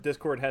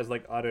Discord has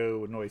like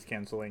auto noise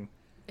canceling.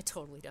 It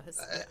totally does.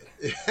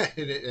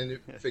 And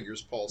it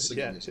figures Paul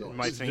singing his noise.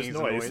 My singing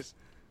noise.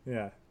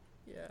 Yeah.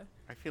 Yeah.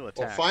 I feel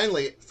attacked.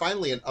 Well,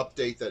 finally an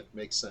update that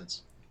makes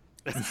sense.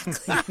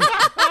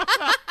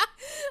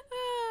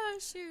 Oh,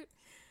 shoot.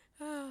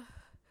 Oh.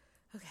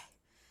 Okay.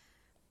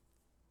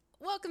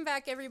 Welcome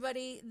back,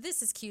 everybody.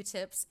 This is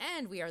Q-Tips,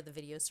 and we are the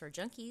Video Store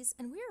Junkies,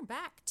 and we are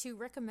back to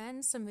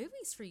recommend some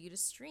movies for you to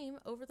stream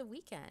over the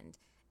weekend.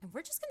 And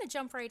we're just going to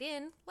jump right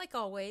in, like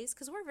always,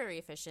 because we're very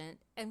efficient,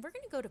 and we're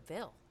going to go to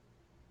Bill.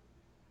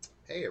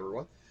 Hey,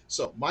 everyone.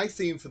 So, my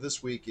theme for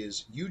this week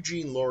is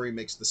Eugene Laurie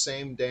makes the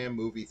same damn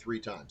movie 3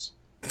 times.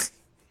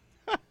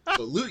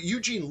 So,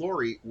 Eugene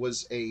Laurie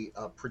was a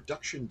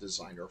production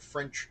designer, a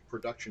French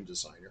production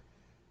designer.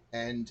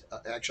 And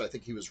actually, I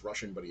think he was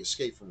Russian, but he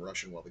escaped from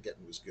Russian while the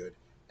getting was good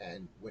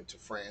and went to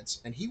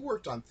France. And he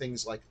worked on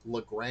things like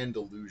La Grande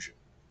Illusion,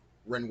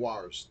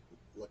 Renoir's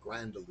La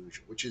Grande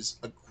Illusion, which is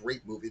a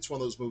great movie. It's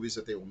one of those movies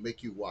that they will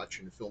make you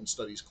watch in a film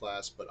studies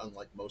class, but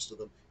unlike most of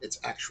them, it's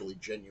actually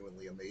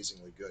genuinely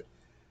amazingly good.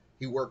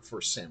 He worked for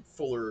Sam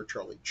Fuller,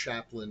 Charlie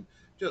Chaplin,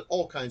 just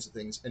all kinds of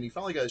things, and he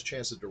finally got his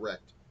chance to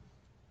direct.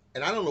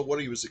 And I don't know what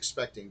he was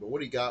expecting, but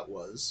what he got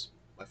was,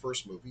 my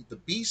first movie, The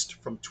Beast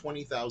from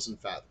 20,000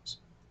 Fathoms,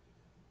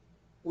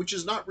 which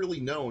is not really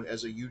known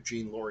as a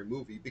Eugene Laurie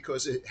movie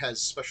because it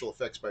has special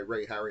effects by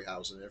Ray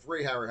Harryhausen. And if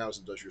Ray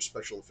Harryhausen does your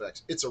special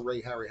effects, it's a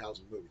Ray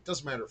Harryhausen movie. It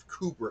doesn't matter if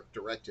Kubrick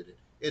directed it.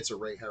 It's a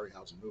Ray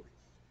Harryhausen movie.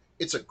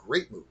 It's a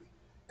great movie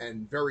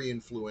and very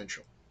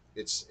influential.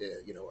 It's,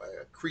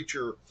 a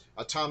creature,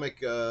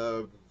 atomic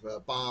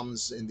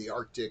bombs in the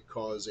Arctic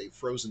cause a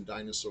frozen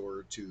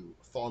dinosaur to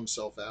thaw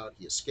himself out.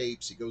 He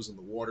escapes, he goes in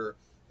the water,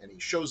 and he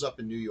shows up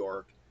in New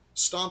York,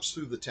 stomps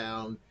through the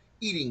town,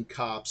 eating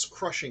cops,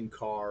 crushing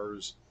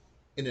cars,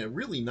 in a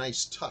really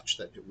nice touch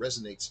that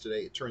resonates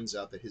today. It turns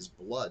out that his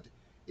blood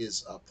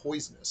is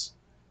poisonous.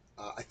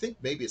 I think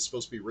maybe it's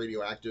supposed to be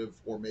radioactive,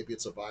 or maybe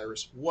it's a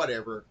virus.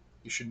 Whatever.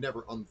 You should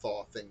never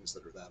unthaw things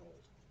that are that old.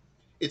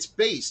 It's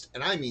based,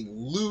 and I mean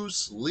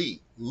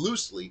loosely,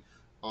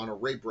 on a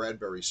Ray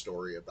Bradbury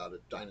story about a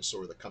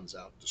dinosaur that comes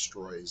out and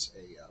destroys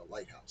a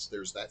lighthouse.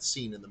 There's that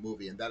scene in the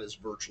movie, and that is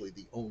virtually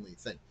the only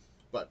thing.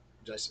 But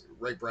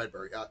Ray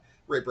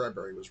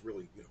Bradbury was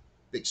really,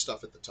 big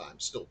stuff at the time,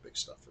 still big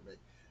stuff for me.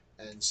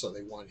 And so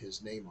they want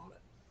his name on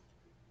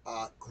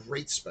it.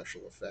 Great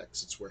special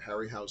effects. It's where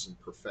Harryhausen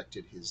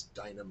perfected his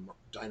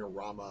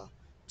dinorama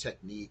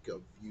technique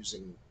of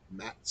using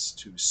mats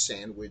to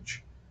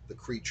sandwich the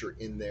creature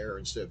in there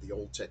instead of the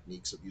old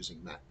techniques of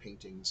using matte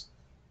paintings.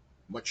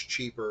 Much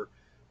cheaper,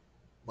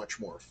 much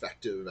more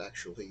effective,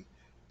 actually.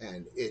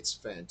 And it's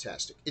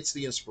fantastic. It's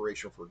the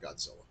inspiration for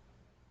Godzilla.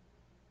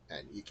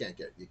 And you can't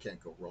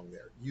go wrong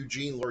there.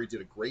 Eugene Laurie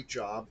did a great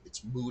job.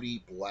 It's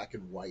moody, black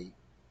and white,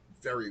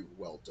 very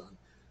well done.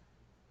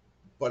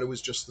 But it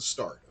was just the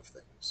start of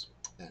things.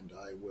 And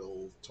I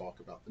will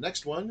talk about the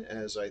next one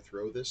as I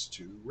throw this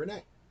to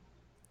Renee.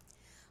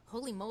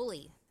 Holy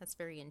moly, that's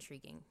very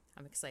intriguing.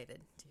 I'm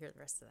excited to hear the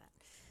rest of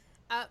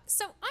that.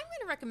 So I'm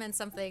going to recommend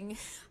something.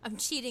 I'm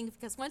cheating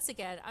because once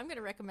again, I'm going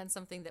to recommend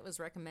something that was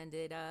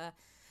recommended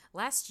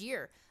last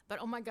year. But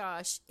oh my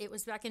gosh, it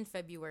was back in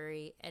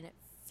February, and it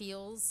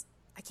feels,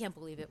 I can't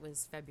believe it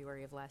was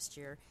February of last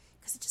year,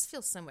 because it just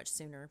feels so much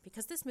sooner,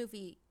 because this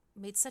movie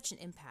made such an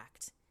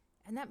impact,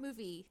 and that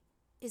movie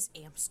is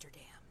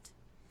Amsterdam.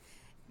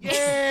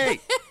 Yay!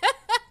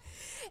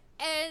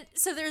 And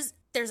so there's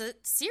a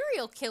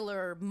serial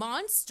killer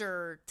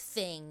monster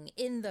thing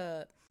in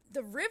the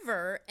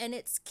river, and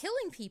it's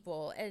killing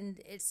people,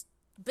 and it's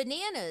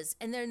bananas.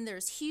 And then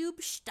there's Hube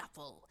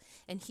Stoppel,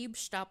 and Hube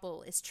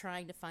Stoppel is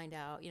trying to find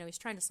out, he's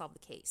trying to solve the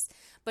case.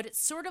 But it's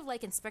sort of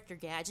like Inspector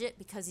Gadget,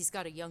 because he's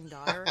got a young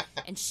daughter,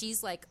 and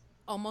she's like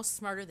almost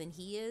smarter than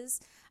he is.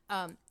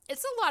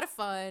 It's a lot of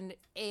fun,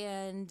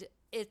 and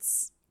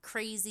it's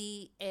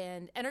crazy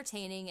and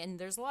entertaining, and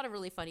there's a lot of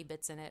really funny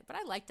bits in it, but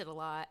I liked it a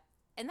lot.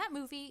 And that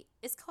movie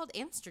is called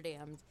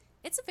Amsterdam.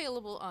 It's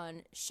available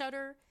on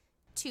Shudder,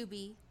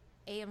 Tubi,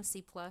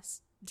 AMC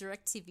Plus,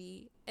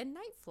 DirecTV, and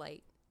Night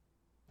Flight.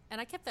 And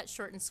I kept that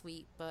short and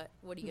sweet, but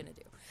what are you going to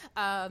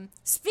do?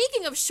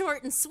 Speaking of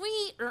short and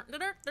sweet,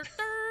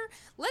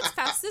 let's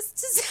pass this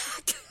to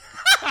Zach.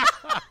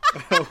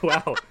 Oh,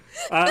 wow.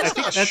 I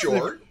think That's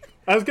short.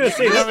 I was going to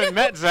say, You haven't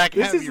met Zach,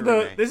 have you,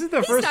 Renee? this is the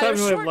He's first time neither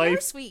in my short nor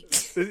life. sweet.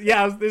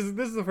 This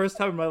is the first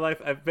time in my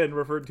life I've been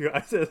referred to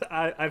as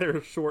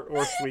either short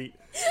or sweet,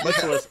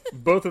 much less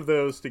both of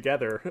those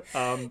together.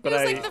 But It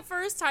was like the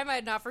first time I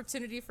had an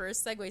opportunity for a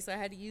segue, so I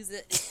had to use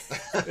it.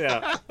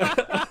 Yeah.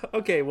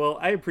 Okay, well,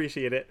 I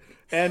appreciate it.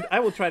 And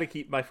I will try to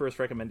keep my first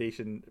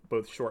recommendation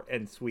both short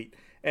and sweet.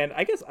 And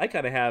I guess I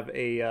kind of have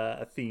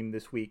a theme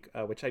this week,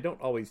 which I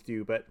don't always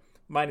do, but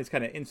mine is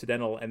kind of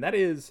incidental, and that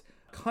is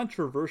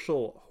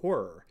controversial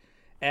horror.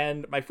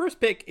 And my first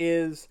pick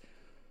is,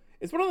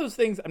 it's one of those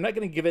things, I'm not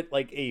going to give it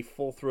like a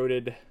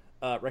full-throated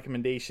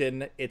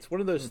recommendation. It's one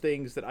of those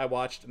things that I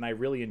watched and I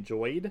really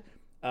enjoyed,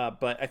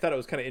 but I thought it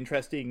was kind of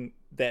interesting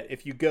that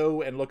if you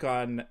go and look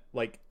on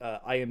like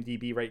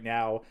IMDb right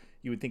now,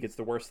 you would think it's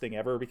the worst thing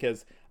ever,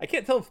 because I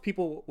can't tell if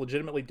people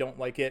legitimately don't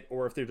like it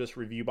or if they're just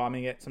review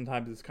bombing it.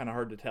 Sometimes it's kind of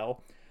hard to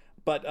tell.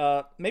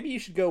 But maybe you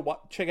should go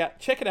check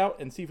it out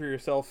and see for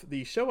yourself.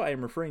 The show I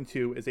am referring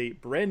to is a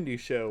brand new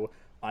show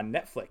on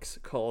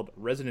Netflix called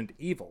Resident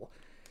Evil.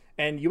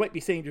 And you might be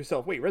saying to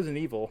yourself, wait, Resident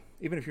Evil,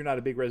 even if you're not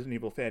a big Resident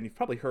Evil fan, you've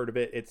probably heard of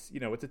it. It's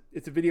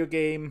a video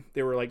game.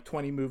 There were like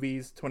 20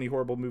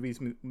 horrible movies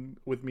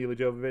with Mila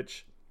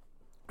Jovovich.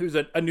 There's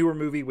a newer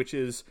movie, which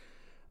is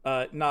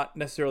not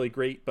necessarily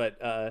great,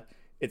 but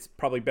it's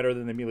probably better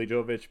than the Mila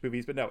Jovovich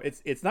movies. But no,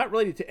 it's not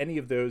related to any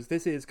of those.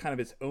 This is kind of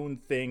its own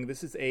thing.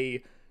 This is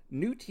a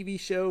new TV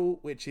show,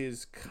 which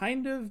is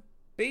kind of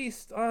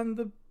based on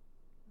the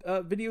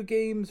video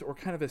games, or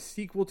kind of a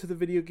sequel to the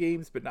video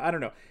games, but I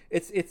don't know.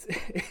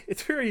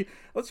 It's very,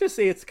 let's just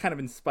say it's kind of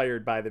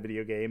inspired by the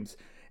video games,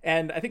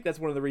 and I think that's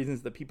one of the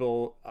reasons that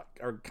people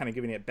are kind of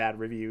giving it bad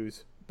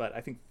reviews. But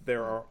I think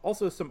there are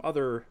also some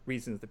other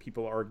reasons that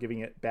people are giving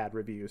it bad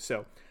reviews.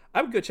 So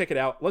I would go check it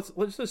out. Let's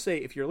just say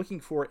if you're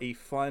looking for a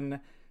fun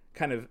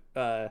kind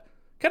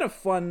of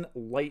fun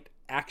light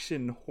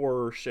action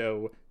horror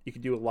show, you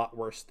could do a lot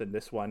worse than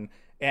this one.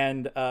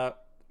 And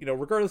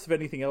regardless of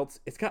anything else,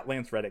 it's got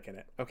Lance Reddick in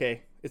it,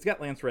 okay? It's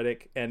got Lance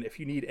Reddick, and if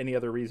you need any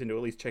other reason to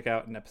at least check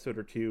out an episode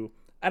or two,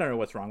 I don't know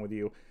what's wrong with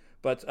you.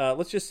 But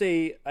let's just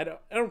say,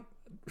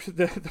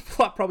 the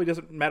plot probably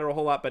doesn't matter a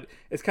whole lot, but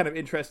it's kind of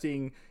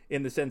interesting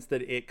in the sense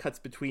that it cuts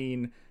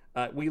between,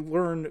 we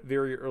learn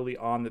very early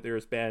on that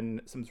there's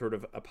been some sort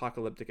of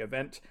apocalyptic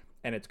event,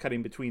 and it's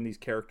cutting between these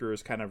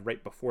characters kind of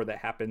right before that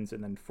happens,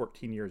 and then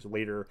 14 years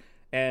later.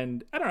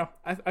 And I don't know,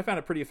 I found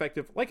it pretty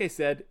effective. Like I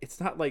said, it's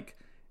not like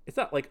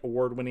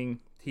award-winning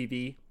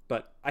TV,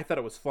 but I thought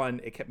it was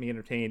fun. It kept me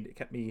entertained. It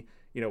kept me,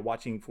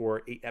 watching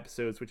for 8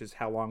 episodes, which is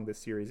how long this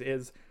series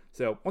is.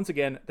 So once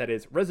again, that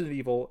is Resident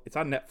Evil. It's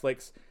on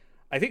Netflix.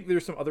 I think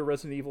there's some other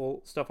Resident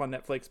Evil stuff on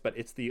Netflix, but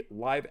it's the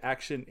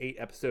live-action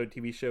 8-episode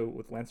TV show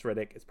with Lance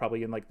Reddick. It's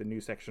probably in like the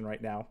new section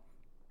right now.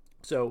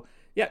 So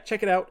yeah,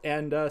 check it out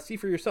and see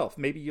for yourself.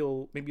 Maybe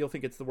you'll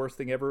think it's the worst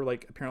thing ever,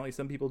 like apparently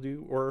some people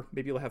do, or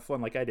maybe you'll have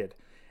fun like I did.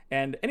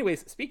 And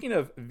anyways, speaking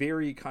of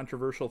very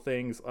controversial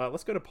things,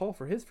 let's go to Paul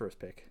for his first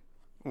pick.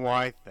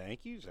 Why,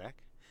 thank you,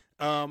 Zach.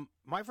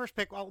 My first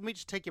pick, well, let me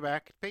just take you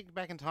back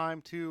in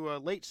time to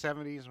late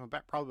 70s. I'm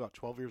probably about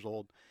 12 years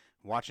old,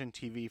 watching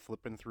TV,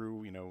 flipping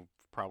through,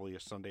 probably a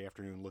Sunday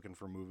afternoon looking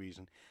for movies.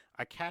 And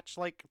I catch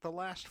like the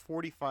last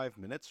 45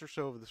 minutes or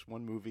so of this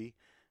one movie.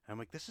 And I'm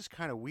like, this is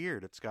kind of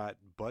weird. It's got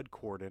Bud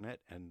Cort in it,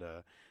 and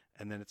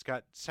then it's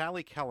got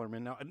Sally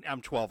Kellerman. Now,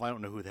 I'm 12. I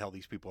don't know who the hell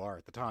these people are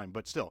at the time,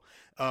 but still.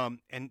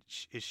 And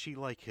is she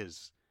like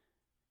his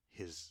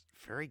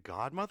fairy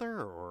godmother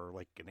or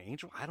like an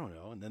angel? I don't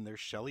know. And then there's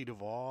Shelley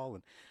Duvall,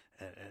 and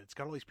it's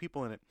got all these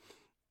people in it.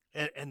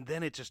 And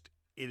then it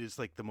is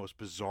like the most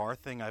bizarre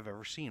thing I've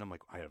ever seen. I'm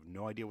like, I have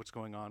no idea what's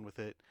going on with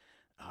it.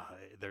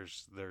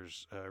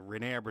 There's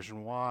Rene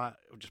Auberjonois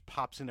just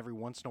pops in every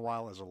once in a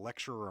while as a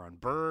lecturer on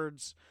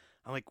birds.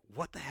 I'm like,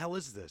 what the hell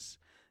is this?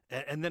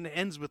 And then it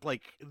ends with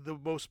like the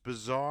most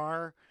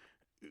bizarre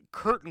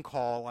curtain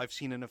call I've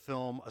seen in a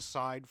film,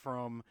 aside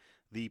from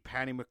the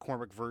Patty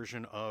McCormick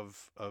version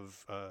of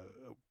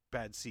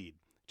Bad Seed.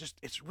 Just,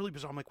 it's really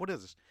bizarre. I'm like, what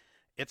is this?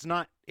 It's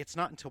not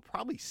until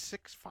probably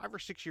 5 or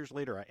 6 years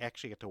later I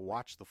actually get to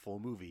watch the full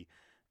movie,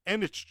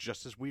 and it's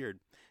just as weird.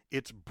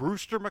 It's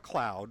Brewster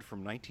McCloud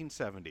from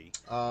 1970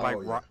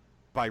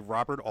 by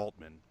Robert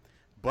Altman.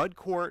 Bud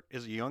Cort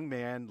is a young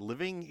man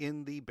living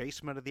in the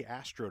basement of the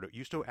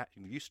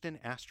Houston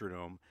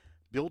Astrodome,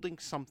 building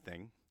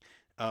something.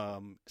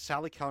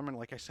 Sally Kellerman,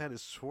 like I said,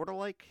 is sort of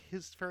like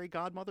his fairy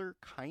godmother,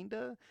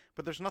 kinda,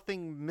 but there's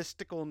nothing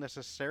mystical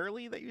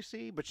necessarily that you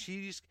see. But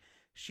she's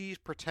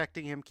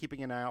protecting him,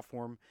 keeping an eye out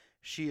for him.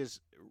 She is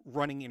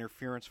running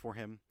interference for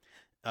him,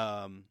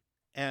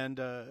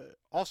 and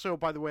also,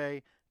 by the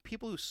way,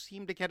 people who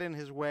seem to get in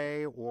his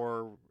way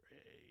or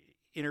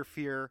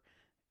interfere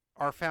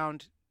are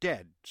found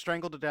dead,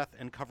 strangled to death,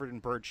 and covered in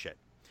bird shit.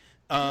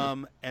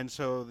 And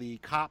so the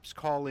cops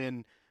call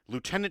in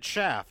Lieutenant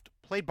Shaft,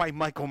 played by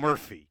Michael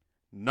Murphy.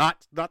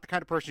 Not the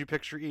kind of person you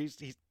picture.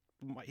 He's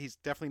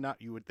definitely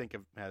not you would think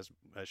of as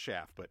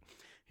Shaft, but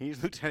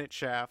he's Lieutenant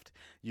Shaft.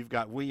 You've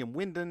got William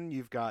Wyndon.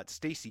 You've got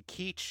Stacy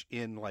Keach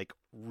in like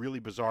really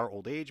bizarre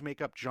old age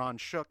makeup. John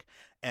Shook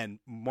and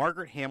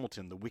Margaret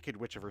Hamilton, the Wicked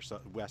Witch of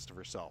West of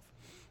herself.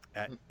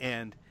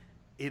 And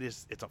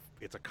it's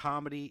a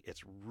comedy.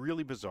 It's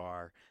really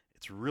bizarre.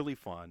 It's really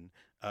fun.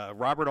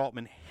 Robert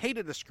Altman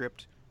hated the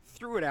script,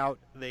 threw it out.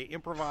 They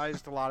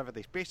improvised a lot of it.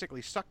 They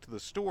basically stuck to the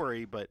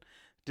story, but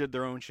did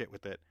their own shit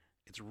with it.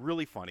 It's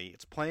really funny.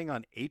 It's playing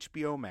on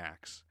HBO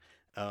Max.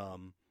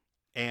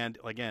 And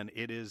again,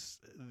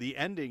 the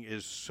ending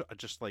is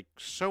just like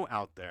so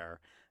out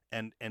there,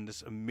 and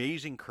this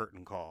amazing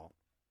curtain call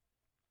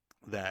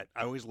that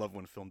I always love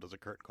when a film does a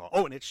curtain call.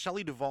 Oh, and it's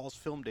Shelley Duvall's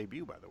film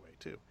debut, by the way,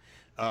 too.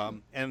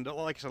 And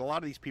like I said, a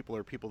lot of these people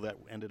are people that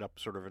ended up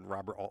sort of in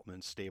Robert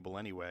Altman's stable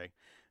anyway.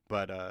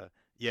 But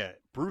yeah,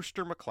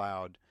 Brewster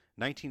McCloud,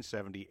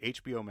 1970,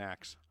 HBO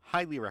Max,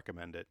 highly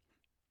recommend it.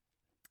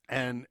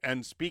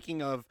 And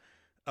speaking of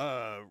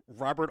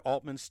Robert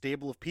Altman's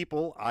stable of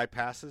people, I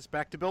pass this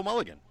back to Bill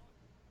Mulligan.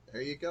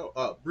 There you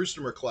go.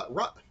 Brewster McCloud,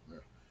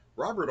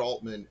 Robert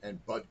Altman,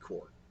 and Bud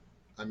Cort.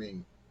 I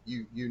mean,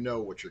 you know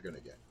what you're going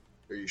to get,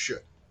 or you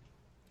should.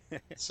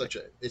 It's such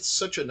a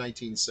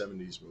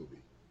 1970s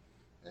movie,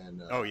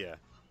 and Oh yeah.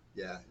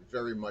 yeah,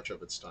 very much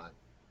of its time.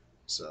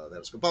 So that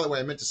was good. By the way,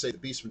 I meant to say The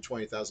Beast from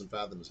 20,000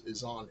 Fathoms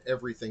is on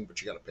everything,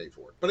 but you got to pay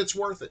for it. But it's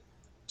worth it.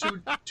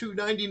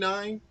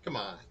 $2.99. Come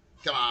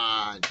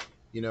on.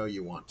 You know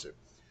you want to.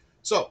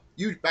 So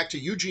back to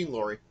Eugene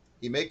Laurie.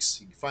 He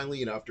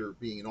finally, after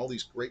being in all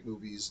these great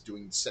movies,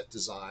 doing set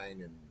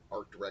design and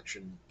art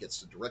direction, gets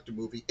to direct a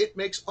movie. It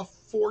makes a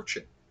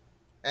fortune,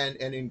 and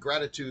in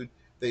gratitude,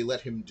 they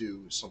let him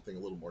do something a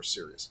little more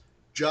serious.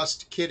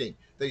 Just kidding.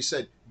 They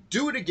said,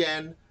 do it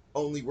again.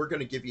 Only we're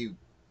going to give you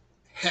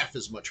half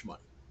as much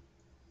money.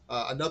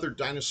 Another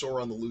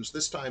dinosaur on the loose,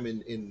 this time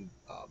in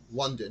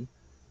London.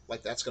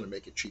 Like, that's going to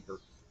make it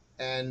cheaper.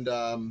 And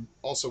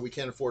also, we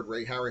can't afford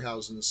Ray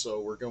Harryhausen, so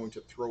we're going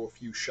to throw a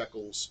few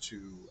shekels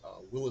to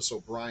Willis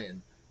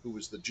O'Brien, who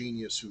was the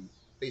genius who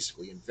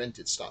basically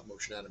invented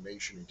stop-motion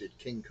animation and did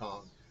King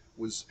Kong,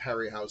 was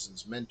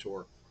Harryhausen's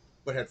mentor,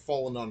 but had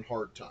fallen on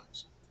hard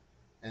times.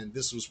 And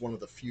this was one of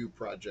the few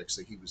projects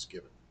that he was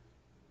given.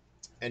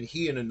 And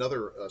he and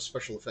another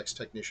special effects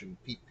technician,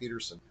 Pete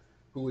Peterson,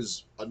 who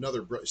is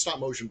another stop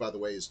motion, by the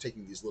way, is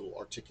taking these little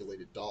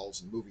articulated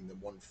dolls and moving them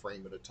one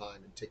frame at a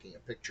time and taking a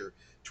picture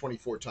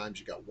 24 times.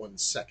 You got 1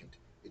 second.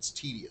 It's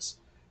tedious.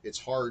 It's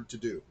hard to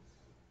do.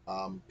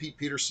 Pete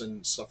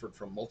Peterson suffered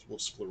from multiple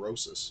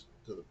sclerosis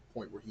to the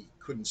point where he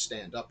couldn't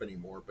stand up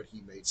anymore, but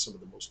he made some of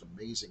the most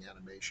amazing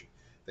animation.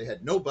 They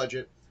had no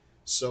budget,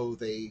 so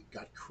they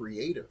got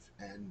creative.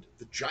 And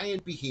the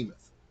giant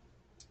behemoth.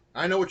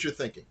 I know what you're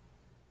thinking.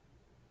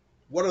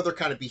 What other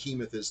kind of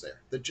behemoth is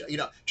there?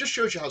 Just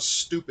shows you how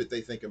stupid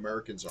they think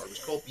Americans are.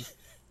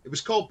 It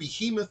was called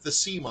Behemoth the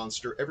Sea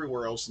Monster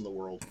everywhere else in the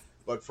world,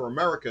 but for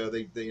America,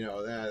 they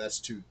that's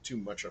too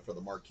much for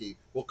the marquee.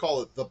 We'll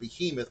call it the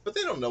Behemoth, but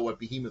they don't know what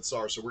behemoths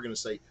are, so we're going to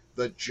say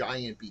the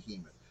giant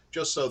behemoth,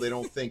 just so they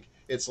don't think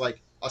it's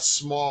like a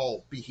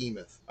small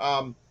behemoth.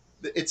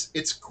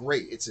 It's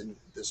great. It's in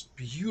this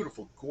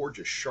beautiful,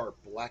 gorgeous, sharp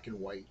black and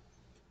white.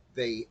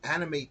 They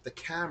animate the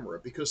camera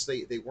because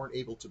they weren't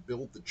able to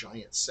build the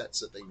giant sets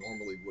that they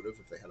normally would have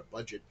if they had a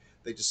budget.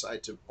 They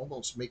decided to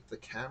almost make the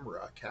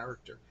camera a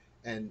character,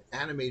 and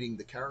animating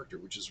the character,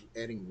 which is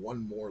adding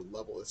one more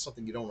level. It's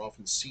something you don't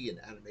often see in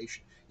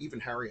animation. Even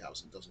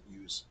Harryhausen doesn't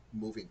use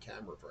moving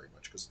camera very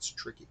much because it's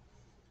tricky.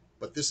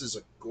 But this is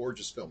a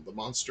gorgeous film. The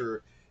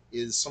monster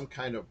is some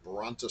kind of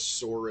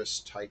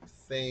brontosaurus type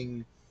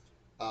thing.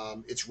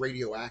 It's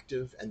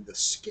radioactive, and the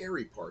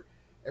scary part,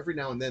 every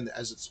now and then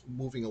as it's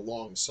moving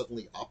along,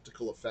 suddenly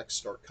optical effects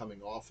start coming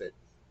off it,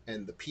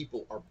 and the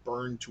people are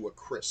burned to a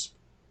crisp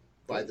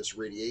by this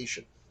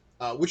radiation,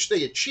 which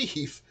they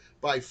achieve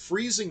by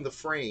freezing the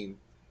frame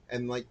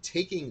and like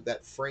taking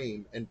that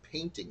frame and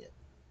painting it.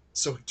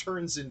 So it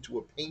turns into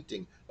a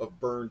painting of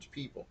burned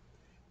people.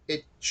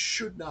 It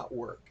should not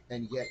work,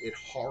 and yet it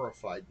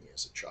horrified me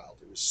as a child.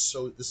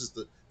 This is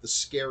the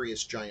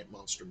scariest giant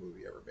monster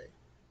movie ever made.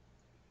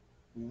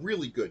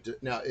 Really good.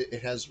 Now,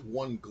 it has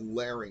one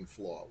glaring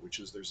flaw, which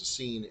is there's a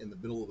scene in the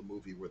middle of the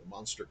movie where the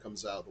monster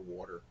comes out of the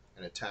water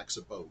and attacks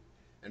a boat.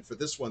 And for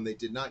this one, they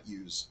did not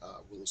use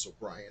Willis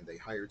O'Brien. They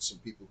hired some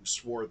people who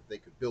swore that they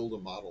could build a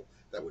model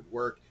that would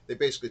work. They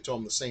basically told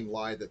them the same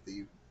lie that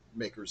the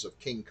makers of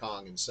King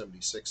Kong in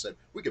 '76 said,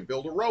 we can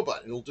build a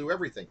robot and it'll do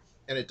everything.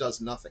 And it does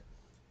nothing.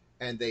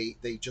 And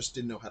they just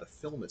didn't know how to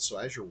film it. So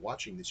as you're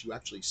watching this, you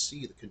actually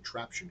see the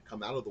contraption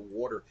come out of the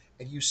water,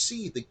 and you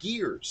see the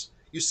gears.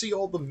 You see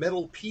all the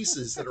metal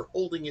pieces that are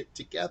holding it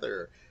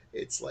together.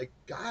 It's like,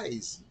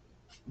 guys,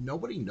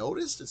 nobody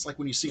noticed? It's like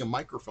when you see a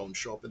microphone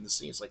show up in the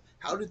scene. It's like,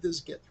 how did this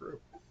get through?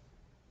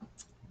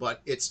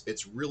 But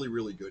it's really,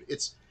 really good.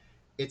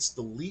 It's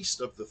the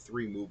least of the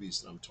three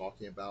movies that I'm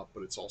talking about,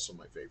 but it's also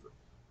my favorite.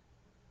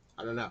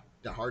 I don't know.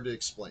 They're hard to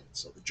explain.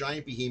 So the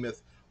Giant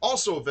Behemoth,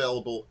 also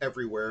available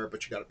everywhere,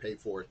 but you got to pay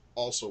for it.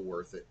 Also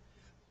worth it.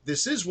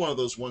 This is one of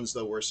those ones,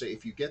 though, where, say,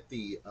 if you get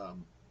the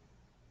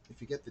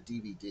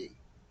DVD,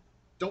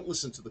 don't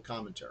listen to the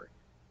commentary,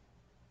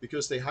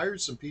 because they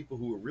hired some people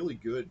who are really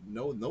good,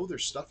 know their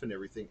stuff and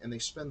everything, and they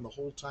spend the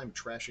whole time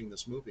trashing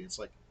this movie. It's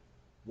like,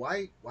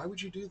 why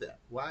would you do that?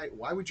 Why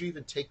would you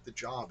even take the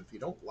job if you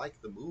don't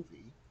like the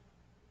movie?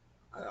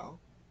 I don't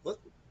know.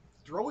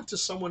 Throw it to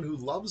someone who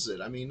loves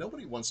it. I mean,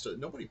 nobody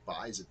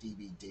buys a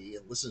DVD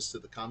and listens to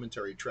the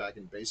commentary track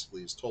and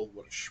basically is told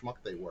what a schmuck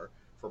they were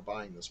for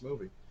buying this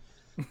movie.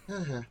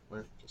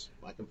 Well, just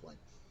my complaint.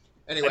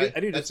 Anyway,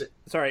 that's it.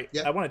 Sorry,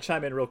 yeah. I want to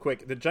chime in real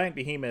quick. The Giant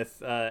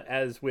Behemoth,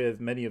 as with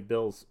many of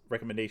Bill's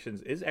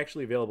recommendations, is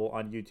actually available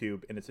on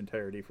YouTube in its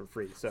entirety for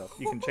free, so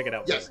you can check it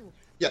out.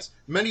 Yes.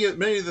 Many of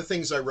the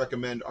things I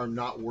recommend are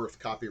not worth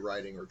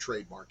copywriting or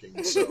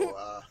trademarking,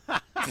 so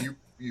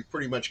you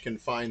pretty much can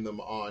find them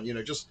on.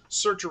 Just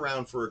search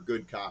around for a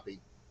good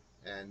copy,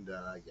 and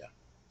yeah.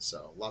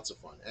 So lots of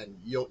fun, and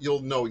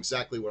you'll know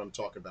exactly what I'm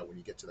talking about when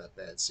you get to that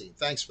bad scene.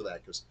 Thanks for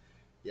that, because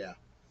yeah.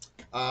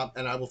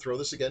 And I will throw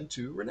this again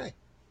to Renee.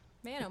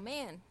 Man, oh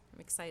man, I'm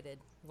excited.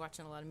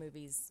 Watching a lot of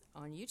movies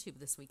on YouTube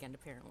this weekend,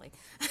 apparently.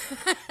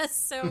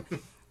 So, do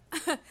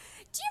you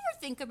ever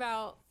think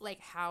about like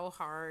how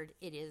hard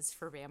it is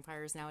for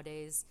vampires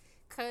nowadays?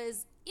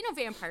 Because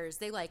vampires,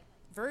 they like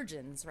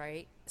virgins,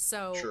 right?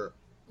 So Sure.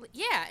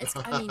 yeah,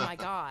 I mean, my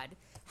God,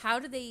 how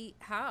do they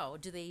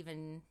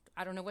even?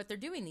 I don't know what they're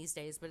doing these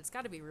days, but it's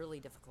got to be really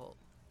difficult.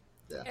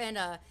 Yeah.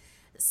 And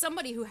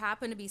somebody who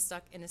happened to be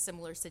stuck in a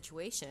similar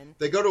situation.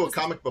 They go to a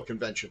comic book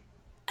convention.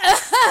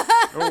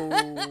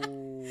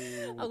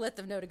 I'll let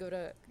them know to go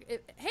to.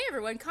 Hey,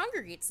 everyone,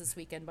 Congregates this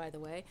weekend, by the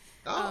way.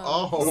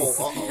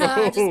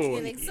 Uh-oh. Just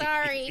kidding.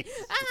 Sorry.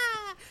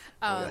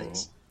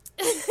 Right.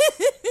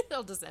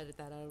 I'll just edit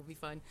that out. It'll be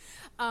fun.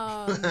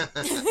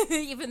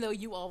 Even though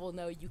you all will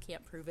know you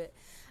can't prove it.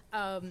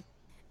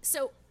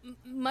 So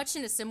much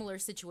in a similar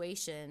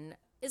situation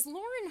is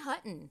Lauren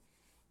Hutton,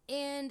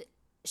 and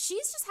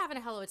she's just having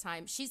a hell of a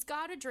time. She's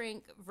got to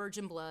drink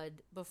virgin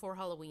blood before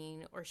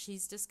Halloween, or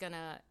she's just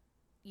gonna,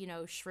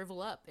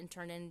 shrivel up and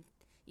turn in,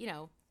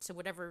 to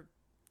whatever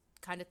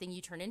kind of thing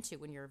you turn into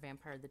when you're a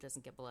vampire that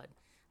doesn't get blood.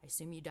 I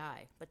assume you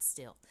die, but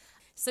still.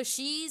 So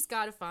she's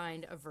got to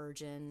find a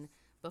virgin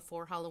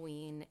before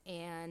Halloween,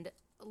 and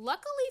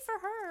luckily for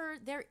her,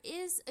 there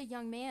is a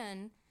young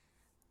man,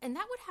 and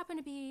that would happen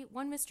to be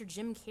one Mr.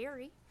 Jim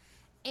Carrey,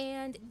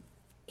 and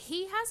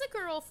he has a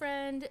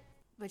girlfriend,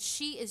 but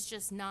she is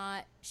just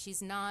not,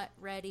 she's not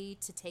ready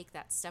to take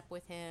that step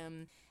with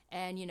him.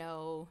 And,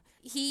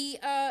 he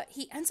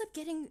ends up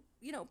getting,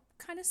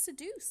 kind of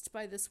seduced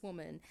by this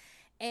woman.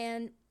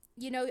 And,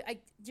 you're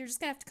just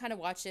going to have to kind of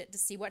watch it to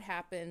see what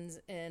happens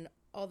and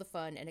all the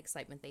fun and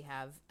excitement they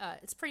have.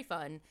 It's pretty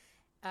fun.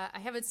 I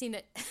haven't seen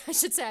it. I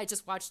should say I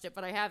just watched it,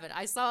 but I haven't.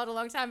 I saw it a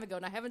long time ago,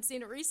 and I haven't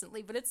seen it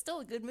recently, but it's still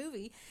a good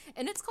movie.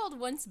 And it's called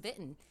Once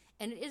Bitten,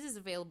 and it is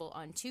available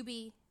on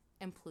Tubi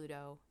and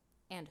Pluto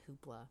and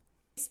Hoopla.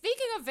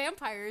 Speaking of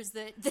vampires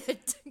that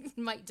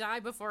might die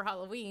before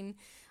Halloween,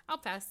 I'll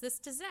pass this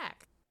to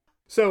Zach.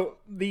 So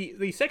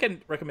the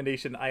second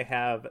recommendation I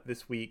have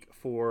this week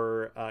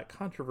for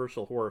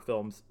controversial horror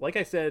films, like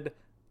I said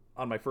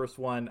on my first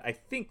one, I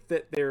think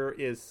that there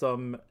is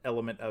some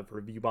element of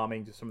review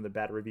bombing to some of the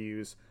bad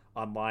reviews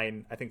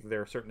online. I think that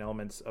there are certain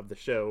elements of the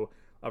show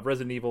of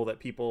Resident Evil that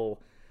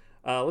people,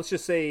 let's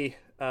just say,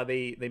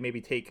 they maybe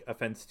take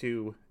offense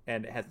to,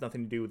 and it has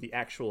nothing to do with the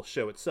actual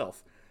show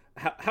itself.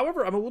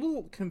 However, I'm a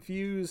little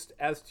confused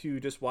as to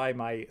just why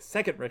my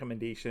second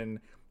recommendation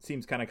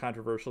seems kind of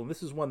controversial, and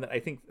this is one that I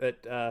think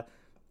that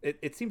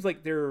it seems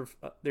like there've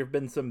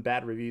been some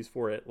bad reviews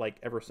for it, like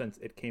ever since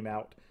it came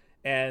out,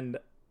 and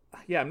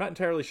yeah, I'm not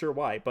entirely sure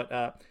why. But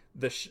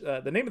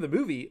the name of the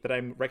movie that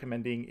I'm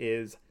recommending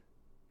is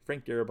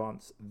Frank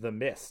Darabont's The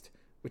Mist,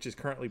 which is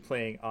currently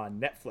playing on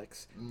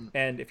Netflix.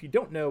 And if you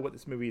don't know what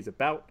this movie is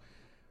about,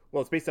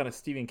 well, it's based on a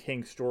Stephen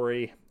King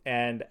story,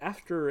 and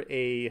after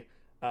a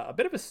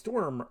bit of a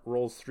storm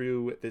rolls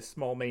through this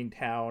small Maine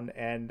town,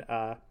 and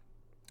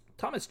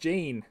Thomas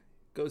Jane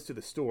goes to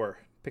the store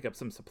to pick up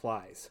some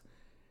supplies.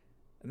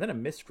 And then a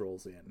mist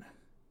rolls in.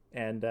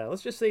 And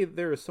let's just say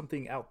there is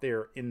something out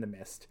there in the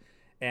mist.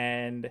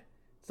 And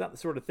it's not the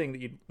sort of thing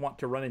that you'd want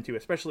to run into,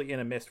 especially in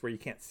a mist where you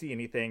can't see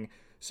anything.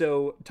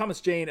 So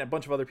Thomas Jane and a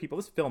bunch of other people.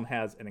 This film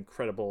has an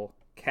incredible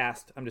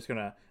cast. I'm just going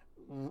to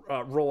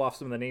roll off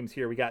some of the names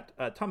here. We got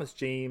Thomas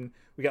Jane.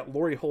 We got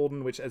Laurie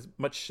Holden, which, as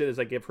much shit as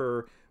I give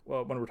her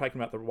when we're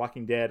talking about The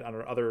Walking Dead on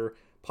our other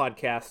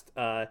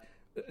podcast,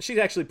 she's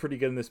actually pretty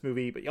good in this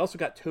movie. But you also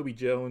got Toby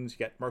Jones.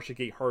 You got Marcia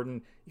Gay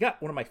Harden. You got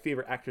one of my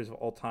favorite actors of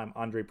all time,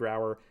 Andre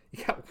Braugher.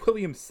 You got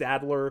William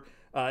Sadler.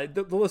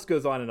 The list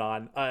goes on and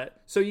on.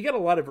 So you got a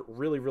lot of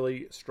really,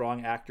 really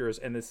strong actors,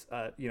 and this,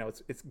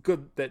 it's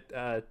good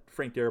that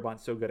Frank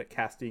Darabont's so good at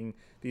casting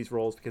these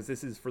roles, because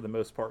this is, for the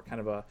most part,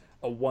 kind of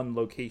a one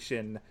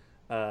location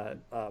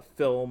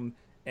film,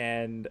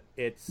 and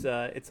it's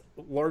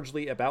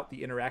largely about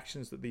the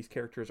interactions that these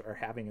characters are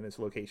having in this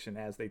location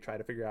as they try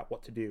to figure out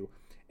what to do.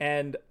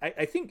 And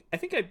I think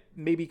I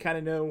maybe kind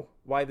of know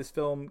why this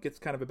film gets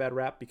kind of a bad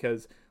rap,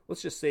 because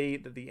let's just say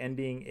that the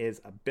ending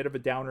is a bit of a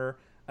downer.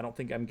 I don't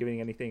think I'm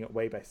giving anything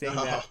away by saying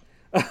that.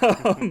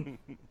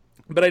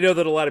 But I know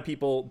that a lot of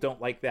people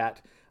don't like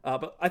that.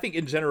 But I think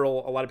in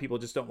general, a lot of people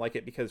just don't like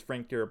it because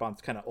Frank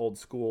Darabont's kind of old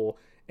school,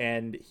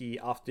 and he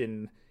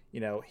often,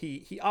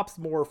 he opts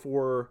more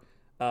for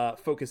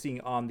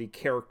focusing on the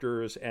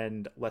characters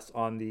and less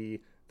on the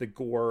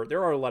gore.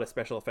 There are a lot of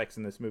special effects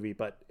in this movie,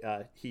 but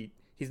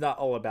he's not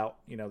all about,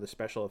 the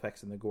special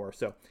effects and the gore.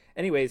 So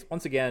anyways,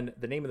 once again,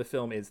 the name of the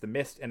film is The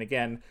Mist. And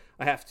again,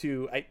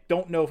 I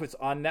don't know if it's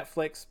on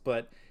Netflix,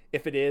 but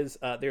if it is,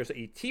 there's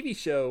a TV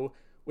show,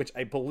 which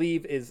I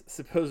believe is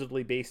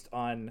supposedly based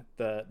on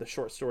the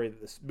short story that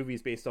this movie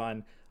is based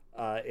on.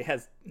 It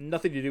has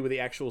nothing to do with the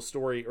actual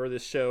story or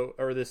this show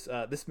or this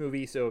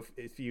movie. So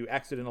if you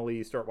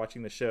accidentally start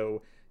watching the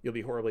show, you'll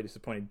be horribly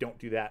disappointed. Don't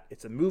do that.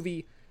 It's a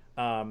movie,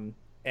 and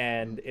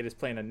it is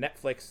playing on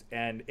Netflix,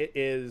 and it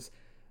is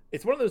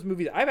It's one of those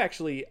movies I've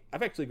actually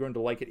grown to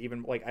like it.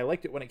 Even like I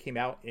liked it when it came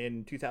out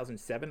in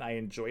 2007. I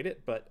enjoyed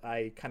it, but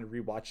I kind of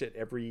rewatch it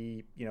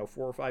every 4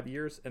 or 5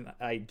 years, and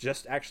I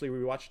just actually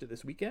rewatched it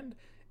this weekend,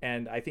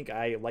 and I think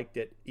I liked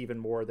it even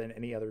more than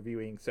any other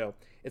viewing. So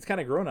it's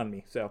kind of grown on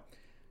me. So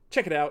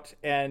check it out.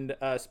 And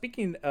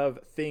speaking of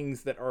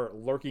things that are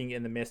lurking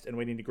in the mist and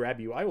waiting to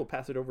grab you, I will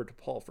pass it over to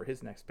Paul for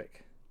his next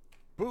pick.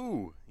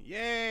 Boo!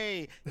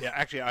 Yay! Yeah,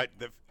 actually, I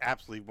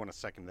absolutely want to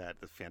second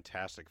that. The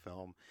fantastic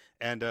film,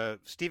 and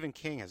Stephen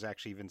King has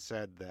actually even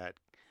said that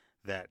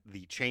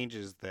the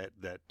changes that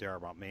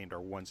Darabont made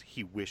are ones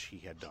he wish he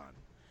had done.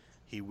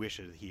 He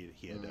wishes he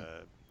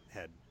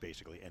had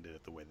basically ended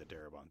it the way that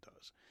Darabont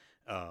does.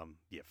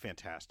 Yeah,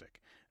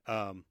 fantastic.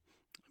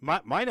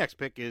 My next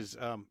pick is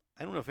I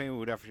don't know if anyone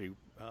would actually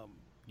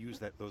use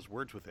those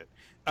words with it.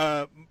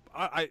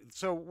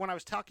 So when I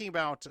was talking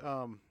about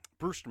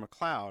Brewster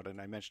McCloud, and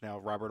I mentioned how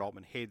Robert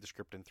Altman hated the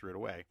script and threw it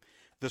away.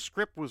 The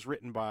script was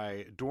written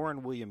by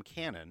Doran William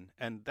Cannon,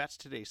 and that's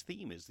today's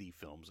theme, is the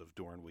films of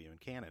Doran William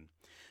Cannon.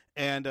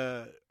 And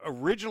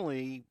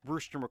originally,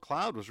 Brewster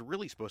McCloud was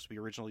really supposed to be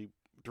originally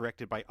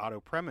directed by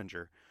Otto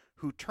Preminger,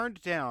 who turned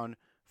it down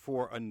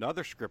for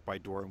another script by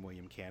Doran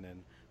William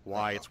Cannon.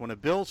 Why, it's one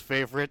of Bill's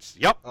favorites.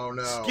 Yep. Oh,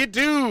 no.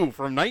 Skidoo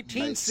from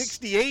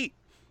 1968. Nice.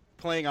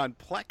 Playing on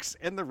Plex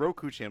and the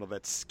Roku channel.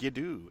 That's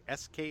Skidoo,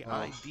 Skidoo.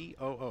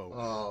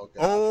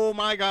 Oh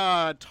my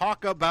God!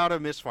 Talk about a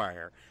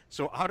misfire.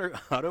 So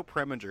Otto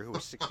Preminger, who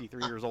was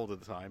 63 years old at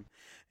the time,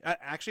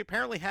 actually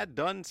apparently had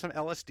done some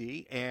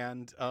LSD,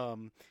 and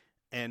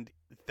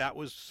that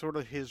was sort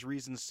of his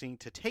reason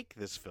to take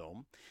this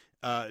film.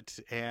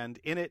 And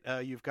in it,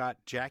 you've got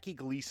Jackie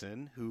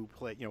Gleason, who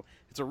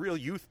it's a real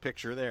youth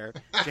picture there.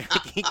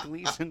 Jackie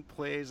Gleason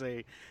plays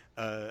a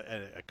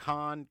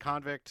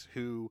convict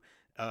who.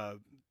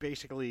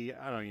 Basically,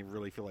 I don't even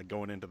really feel like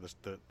going into this.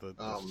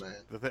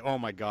 Oh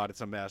my God,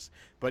 it's a mess.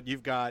 But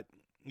you've got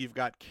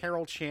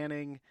Carol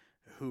Channing,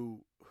 who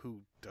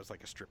does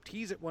like a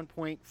striptease at one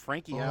point.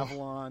 Frankie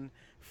Avalon,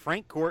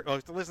 Frank Gore. Oh,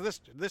 listen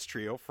to this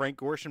trio: Frank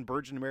Gorshin,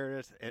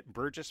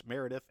 Burgess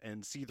Meredith,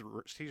 and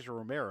Cesar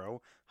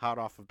Romero, hot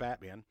off of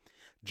Batman.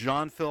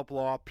 John Philip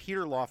Law,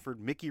 Peter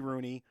Lawford, Mickey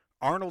Rooney,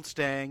 Arnold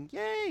Stang,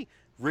 yay!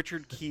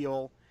 Richard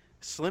Keel,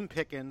 Slim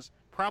Pickens.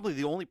 Probably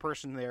the only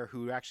person there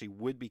who actually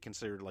would be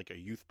considered like a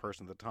youth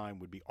person at the time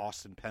would be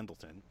Austin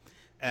Pendleton.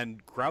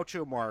 And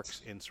Groucho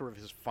Marx in sort of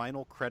his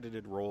final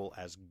credited role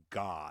as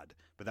God,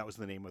 but that was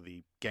the name of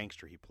the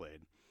gangster he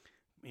played.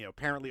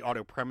 Apparently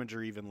Otto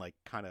Preminger even like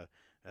kind of,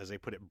 as they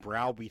put it,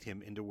 browbeat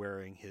him into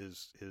wearing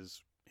his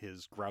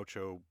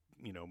Groucho,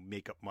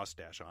 makeup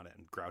mustache on it,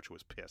 and Groucho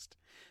was pissed.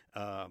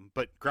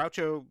 But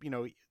Groucho,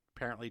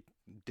 apparently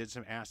did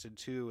some acid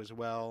too as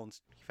well, and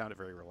he found it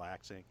very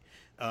relaxing.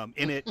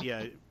 In it,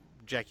 yeah,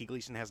 Jackie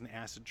Gleason has an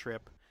acid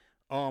trip.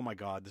 Oh my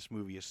God, this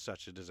movie is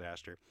such a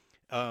disaster.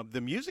 The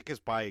music is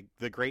by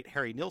the great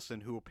Harry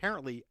Nilsson, who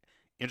apparently,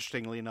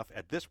 interestingly enough,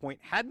 at this point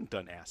hadn't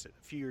done acid.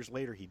 A few years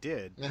later he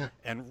did,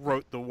 and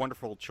wrote the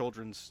wonderful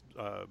children's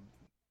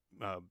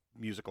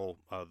musical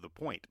The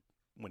Point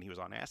when he was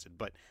on acid,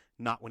 but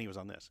not when he was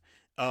on this.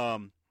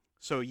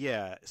 So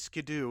yeah,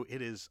 Skidoo,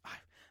 it is...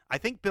 I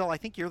think, Bill,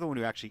 you're the one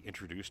who actually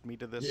introduced me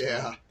to this.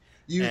 Yeah.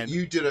 Film.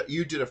 You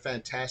did a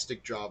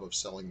fantastic job of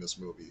selling this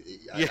movie.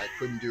 I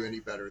couldn't do any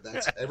better.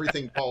 That's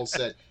everything Paul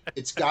said.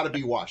 It's got to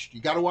be watched.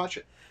 You got to watch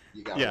it.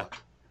 You got to watch it.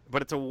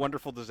 But it's a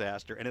wonderful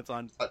disaster, and it's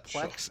on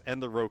Plex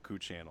and the Roku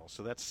channel.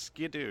 So that's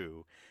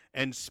Skidoo.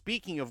 And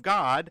speaking of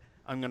God,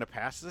 I'm going to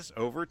pass this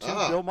over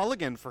to Bill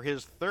Mulligan for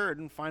his third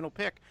and final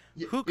pick.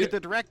 Who could the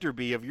director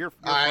be of your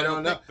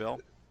final pick,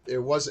 Bill? It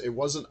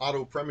wasn't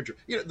Otto Preminger.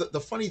 The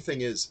funny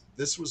thing is,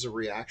 this was a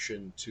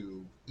reaction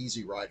to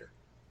Easy Rider.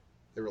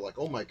 They were like,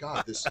 "Oh my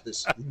God,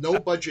 this no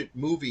budget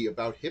movie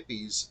about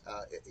hippies,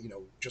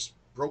 just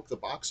broke the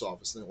box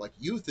office." And they're like,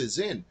 "Youth is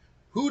in.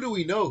 Who do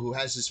we know who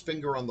has his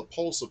finger on the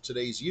pulse of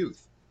today's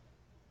youth?"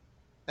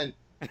 And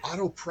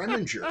Otto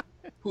Preminger,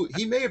 who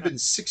he may have been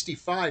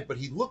 65, but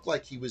he looked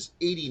like he was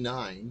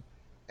 89.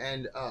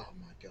 And oh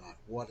my God,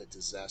 what a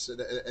disaster!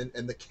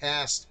 And the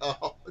cast,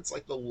 it's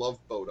like the Love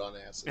Boat on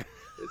acid.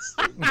 It's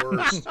the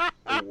worst,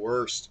 the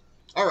worst.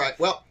 All right,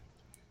 well,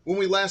 when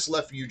we last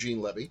left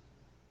Eugene Levy,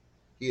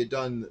 he had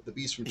done The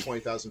Beast from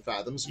 20,000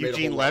 Fathoms.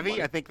 Eugene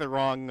Levy? I think the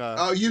wrong...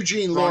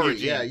 Eugene Laurie.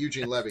 Eugene. Yeah,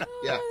 Eugene Levy.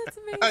 Yeah.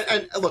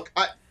 And look,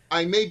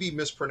 I may be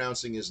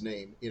mispronouncing his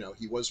name.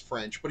 He was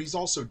French, but he's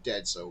also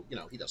dead, so,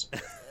 he doesn't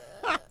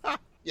care.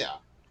 Yeah,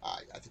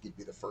 I think he'd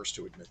be the first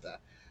to admit that.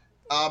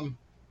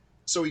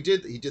 So he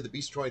did The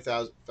Beast from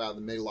 20,000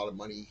 Fathoms, made a lot of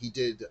money. He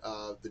did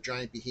The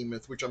Giant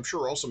Behemoth, which I'm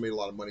sure also made a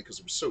lot of money because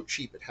it was so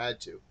cheap it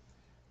had to.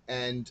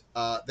 And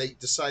they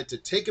decided to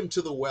take him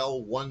to the well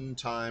one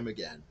time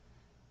again.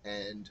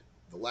 And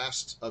the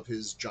last of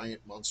his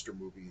giant monster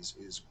movies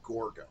is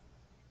Gorgo.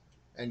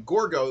 And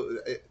Gorgo,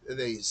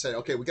 they said,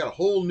 okay, we got a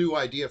whole new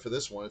idea for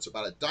this one. It's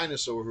about a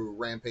dinosaur who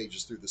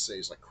rampages through the city.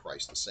 It's like,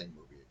 Christ, the same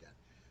movie again.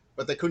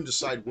 But they couldn't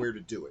decide where to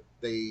do it.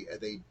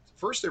 They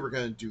first they were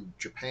going to do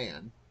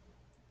Japan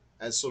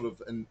as sort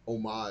of an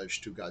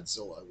homage to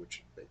Godzilla,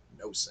 which made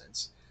no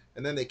sense.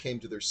 And then they came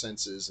to their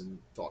senses and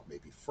thought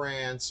maybe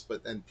France,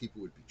 but then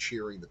people would be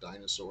cheering the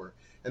dinosaur.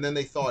 And then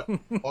they thought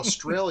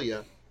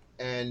Australia,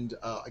 and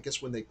I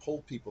guess when they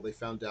polled people, they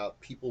found out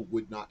people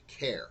would not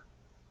care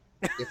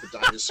if a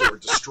dinosaur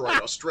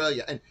destroyed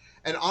Australia.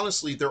 And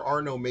honestly, there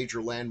are no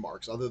major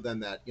landmarks other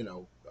than that,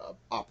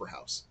 Opera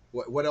House.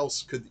 What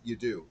else could you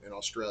do in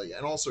Australia?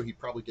 And also, he'd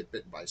probably get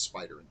bitten by a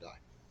spider and die.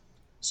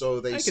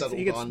 So they settled on.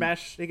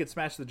 He could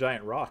smash the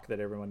giant rock that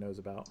everyone knows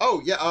about.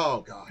 Oh yeah.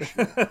 Oh gosh.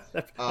 Yeah.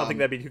 I don't think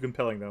that'd be too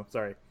compelling, though.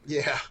 Sorry.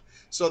 Yeah.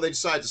 So they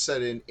decided to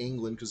set it in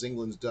England because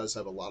England does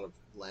have a lot of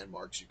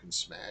landmarks you can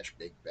smash: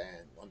 Big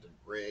Ben, London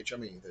Bridge. I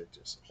mean, there's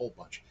just a whole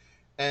bunch.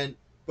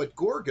 But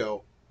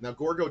Gorgo. Now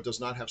Gorgo does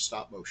not have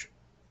stop motion.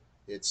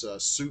 It's a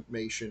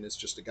suitmation. It's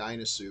just a guy in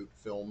a suit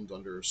filmed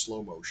under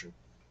slow motion.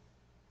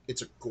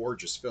 It's a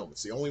gorgeous film.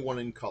 It's the only one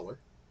in color.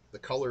 The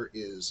color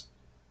is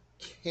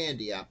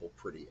candy apple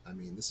pretty. I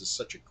mean, this is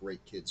such a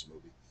great kids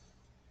movie.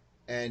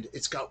 And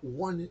it's got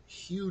one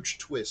huge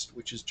twist,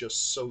 which is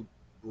just so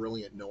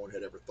brilliant no one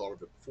had ever thought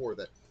of it before,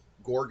 that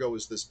Gorgo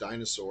is this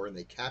dinosaur and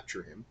they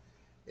capture him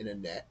in a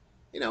net.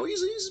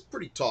 He's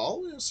pretty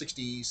tall,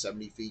 60,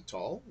 70 feet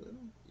tall.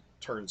 He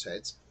turns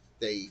heads.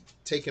 They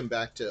take him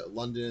back to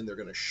London and they're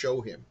going to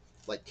show him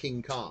like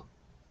King Kong.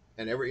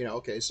 And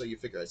okay, so you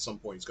figure at some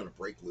point he's going to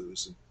break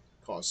loose and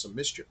cause some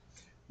mischief.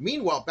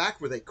 Meanwhile,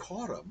 back where they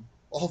caught him,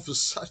 all of a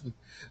sudden,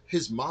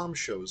 his mom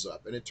shows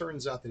up, and it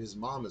turns out that his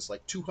mom is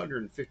like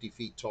 250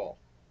 feet tall.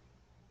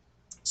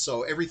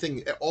 So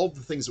all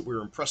the things that we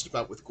were impressed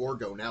about with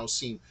Gorgo now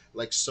seem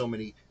like so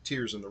many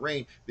tears in the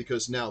rain,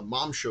 because now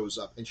mom shows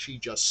up and she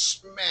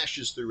just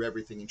smashes through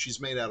everything, and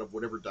she's made out of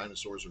whatever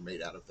dinosaurs are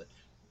made out of. That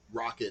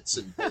rockets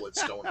and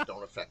bullets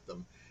don't affect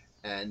them.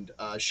 And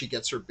she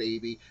gets her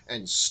baby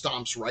and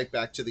stomps right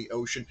back to the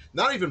ocean,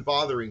 not even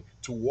bothering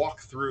to walk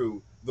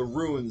through the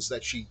ruins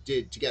that she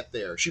did to get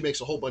there. She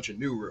makes a whole bunch of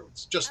new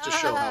ruins just to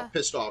show how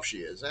pissed off she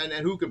is. And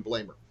who can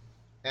blame her?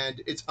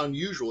 And it's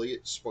unusually,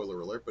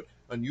 spoiler alert, but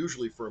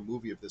unusually for a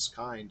movie of this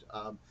kind,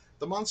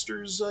 the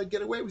monsters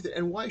get away with it.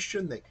 And why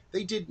shouldn't they?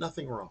 They did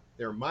nothing wrong.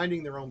 They were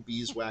minding their own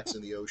beeswax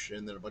in the ocean,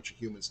 and then a bunch of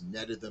humans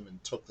netted them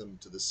and took them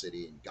to the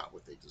city and got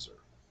what they deserved.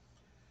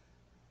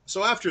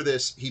 So after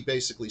this, he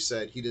basically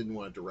said he didn't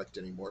want to direct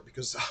anymore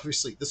because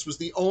obviously this was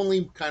the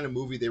only kind of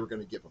movie they were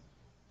going to give him.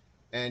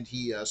 And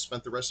he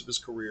spent the rest of his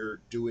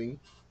career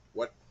doing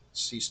what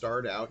he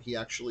started out. He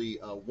actually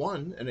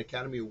won an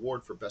Academy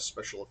Award for Best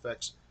Special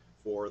Effects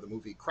for the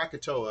movie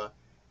Krakatoa,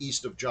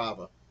 East of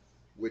Java,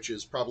 which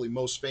is probably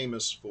most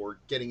famous for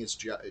getting its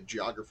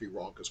geography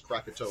wrong, because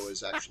Krakatoa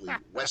is actually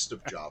west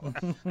of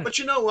Java. But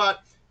you know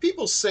what?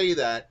 People say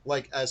that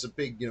like as a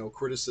big,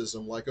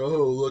 criticism, like,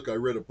 oh, look, I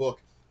read a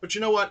book. But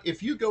you know what?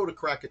 If you go to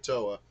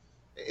Krakatoa,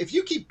 if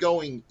you keep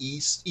going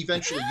east,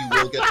 eventually you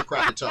will get to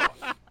Krakatoa.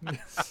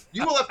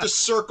 You will have to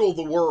circle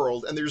the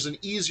world, and there's an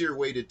easier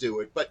way to do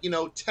it. But,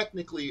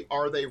 technically,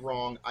 are they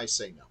wrong? I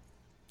say no.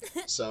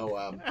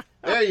 So,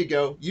 there you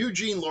go.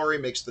 Eugene Laurie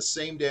makes the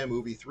same damn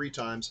movie 3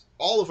 times.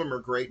 All of them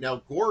are great.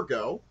 Now,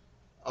 Gorgo,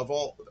 of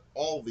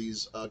all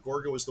these,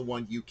 Gorgo is the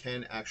one you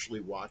can actually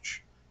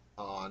watch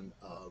on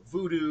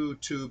Vudu,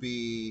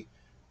 Tubi.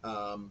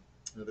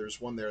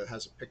 There's one there that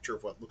has a picture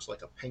of what looks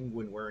like a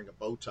penguin wearing a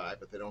bow tie,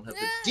 but they don't have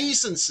the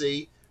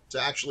decency to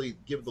actually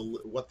give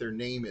what their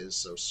name is.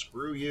 So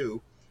screw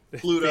you,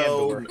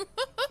 Pluto.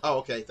 Oh,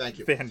 okay, thank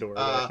you. Fandor.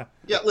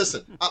 Yeah,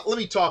 listen. Let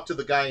me talk to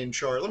the guy in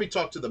charge. Let me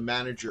talk to the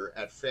manager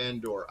at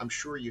Fandor. I'm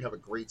sure you have a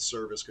great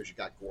service because you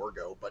got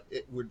Gorgo, but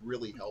it would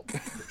really help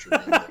if you put your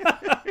name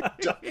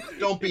there.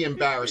 Don't be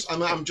embarrassed.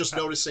 I'm just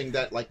noticing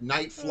that like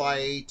Night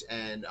Flight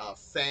and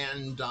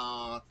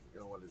Fandor,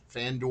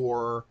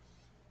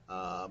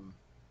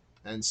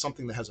 and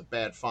something that has a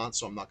bad font,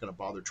 so I'm not going to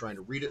bother trying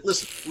to read it.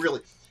 Listen,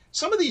 really,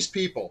 some of these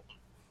people,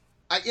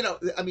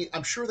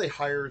 I'm sure they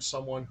hired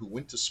someone who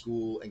went to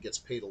school and gets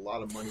paid a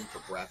lot of money for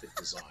graphic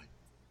design.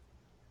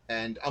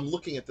 And I'm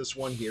looking at this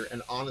one here,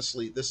 and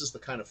honestly, this is the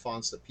kind of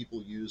fonts that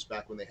people used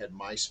back when they had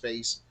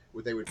MySpace,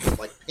 where they would put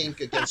like pink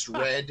against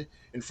red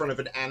in front of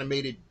an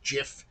animated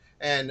GIF,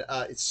 and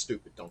it's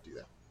stupid. Don't do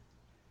that.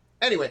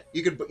 Anyway,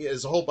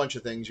 there's a whole bunch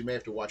of things. You may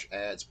have to watch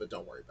ads, but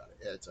don't worry about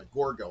it. It's a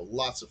Gorgo,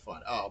 lots of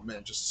fun. Oh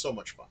man, just so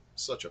much fun.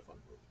 Such a fun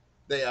movie.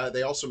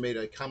 They also made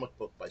a comic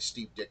book by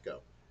Steve Ditko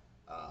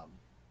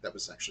that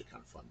was actually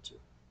kind of fun too.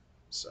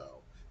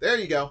 So there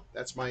you go.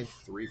 That's my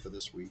 3 for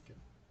this week. And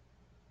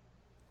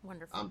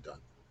wonderful. I'm done.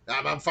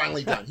 I'm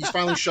finally done. He's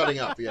finally shutting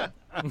up. Yeah.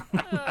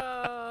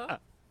 Oh,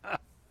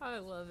 I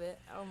love it.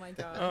 Oh my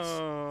gosh.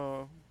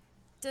 Oh.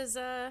 Does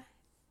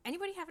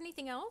anybody have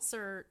anything else,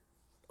 or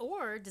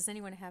does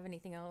anyone have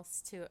anything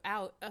else to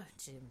out? Oh,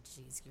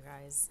 jeez, you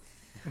guys.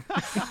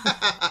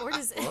 Or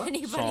does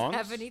anybody Songs?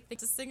 have anything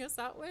to sing us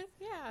out with?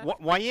 Yeah.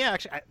 Why? Yeah,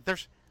 actually,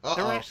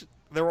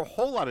 there were a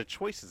whole lot of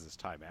choices this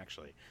time.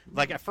 Actually,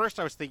 like at first,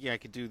 I was thinking I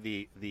could do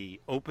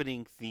the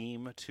opening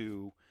theme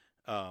to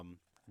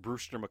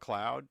Brewster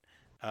McCloud,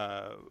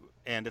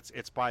 and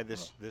it's by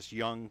this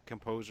young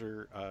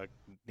composer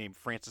named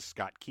Francis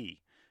Scott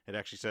Key. It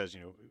actually says,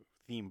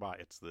 theme by,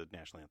 it's the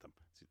national anthem.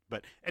 It's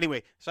But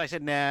anyway, so I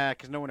said nah,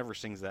 because no one ever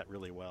sings that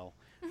really well.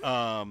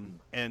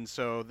 And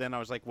so then I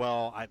was like,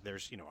 well,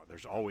 there's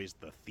always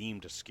the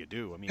theme to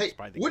Skidoo. I mean, Hey, it's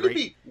by the wouldn't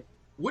great.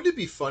 it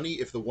be funny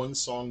if the one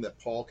song that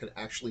Paul could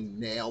actually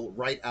nail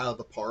right out of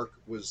the park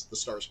was the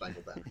Star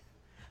Spangled Banner?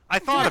 I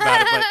thought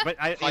about it, but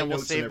High we'll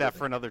notes and save that everything.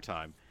 for another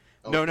time.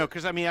 Okay. No,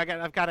 because I mean,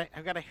 I've got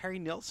a Harry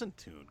Nilsson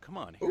tune. Come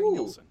on, Harry Ooh,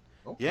 Nilsson.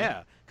 okay.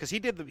 Yeah, because he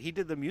did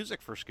the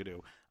music for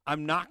Skidoo.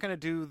 I'm not going to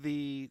do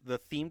the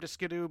theme to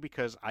Skidoo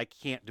because I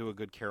can't do a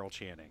good Carol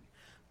Channing.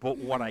 But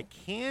what I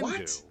can What?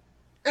 do.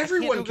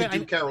 Everyone can I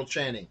do Carol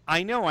Channing.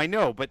 I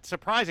know, but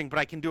surprising. But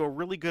I can do a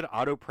really good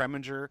Otto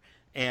Preminger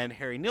and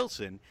Harry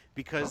Nilsson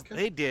because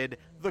they did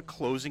the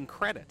closing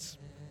credits.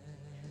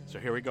 So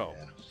here we go.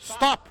 Yeah.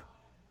 Stop!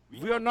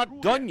 We are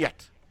not done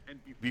yet.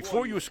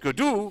 Before you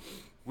skidoo,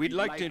 we'd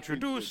like to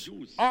introduce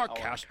our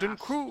cast and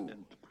crew.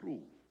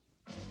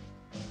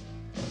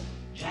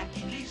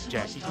 Jackie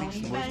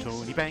Gleason was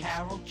Tony Banks,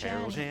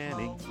 Carol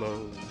Channing,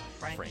 Flo,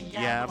 Frankie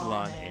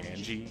Avalon,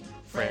 Angie,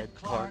 Fred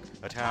Clark,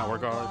 a tower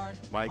guard,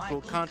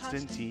 Michael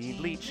Constantine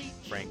Leach,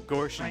 Frank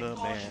Gorshin the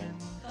man,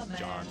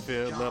 John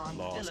Philip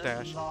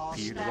Lawstash,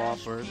 Peter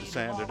Lawford the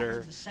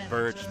senator,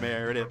 Burgess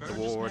Meredith the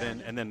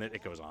warden, and then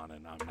it goes on,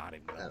 and I'm not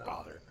even going to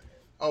bother.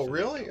 Oh,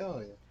 really? Oh,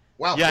 yeah.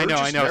 Wow, Yeah, Burgess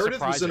I know.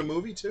 Meredith was Surprising. in a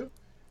movie, too?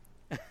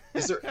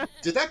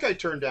 Did that guy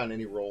turn down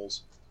any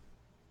roles?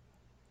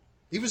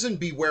 He was in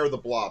Beware the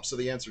Blob, so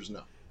the answer is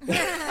no.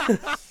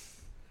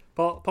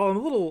 Paul, I'm a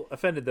little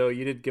offended though.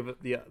 You did give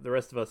the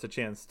rest of us a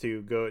chance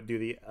to go do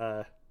the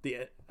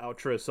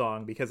outro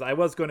song because I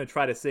was going to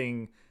try to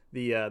sing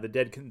the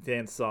Dead Can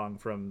Dance song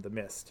from The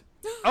Mist.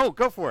 Oh,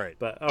 go for it.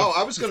 But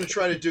I was going to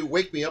try to do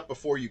Wake Me Up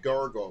Before You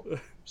Gargle.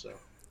 So.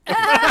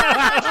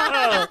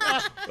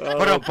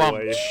 oh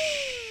boy.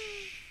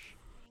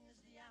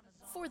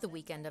 For the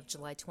weekend of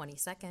July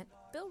 22nd,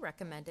 Bill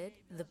recommended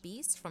The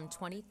Beast from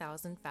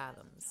 20,000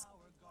 Fathoms.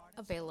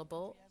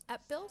 Available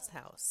at Bill's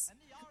house.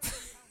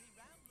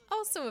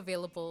 Also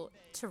available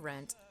to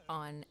rent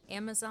on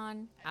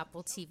Amazon,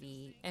 Apple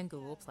TV, and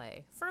Google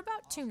Play for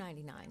about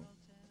 $2.99.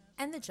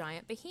 And The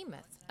Giant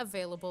Behemoth,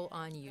 available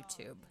on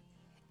YouTube.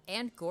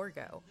 And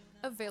Gorgo,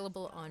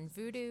 available on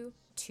Vudu,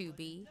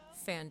 Tubi,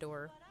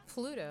 Fandor,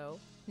 Pluto,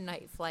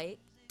 Night Flight,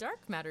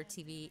 Dark Matter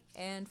TV,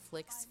 and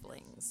Flix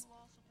Flings.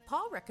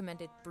 Paul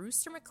recommended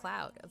Brewster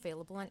McCloud,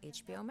 available on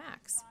HBO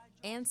Max,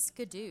 and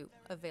Skidoo,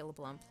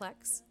 available on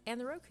Plex and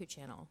the Roku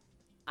channel.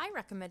 I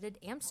recommended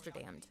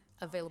Amsterdammed,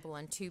 available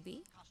on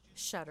Tubi,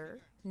 Shudder,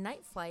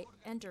 Night Flight,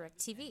 and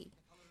DirecTV,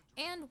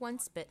 and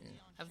Once Bitten,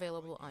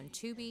 available on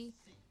Tubi,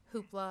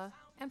 Hoopla,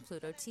 and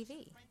Pluto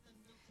TV.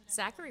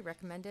 Zachary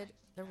recommended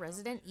the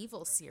Resident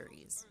Evil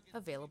series,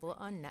 available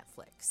on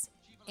Netflix,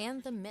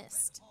 and The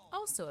Mist,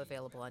 also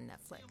available on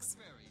Netflix.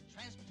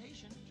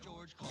 Transportation,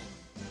 George Coleman.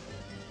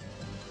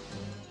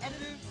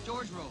 Editor,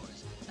 George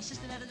Roars.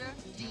 Assistant editor,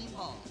 Dean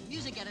Ball.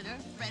 Music editor,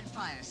 Fred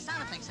Fryer.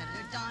 Sound effects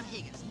editor, Don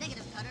Higgins.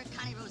 Negative cutter,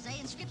 Connie Rose.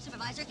 And script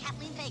supervisor,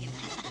 Kathleen Pagan.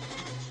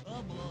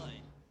 Oh, boy.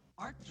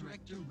 Art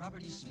director,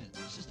 Robert E. Smith.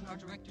 Assistant art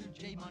director,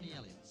 J. Monty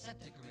Elliott. Set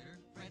decorator,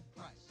 Fred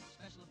Price.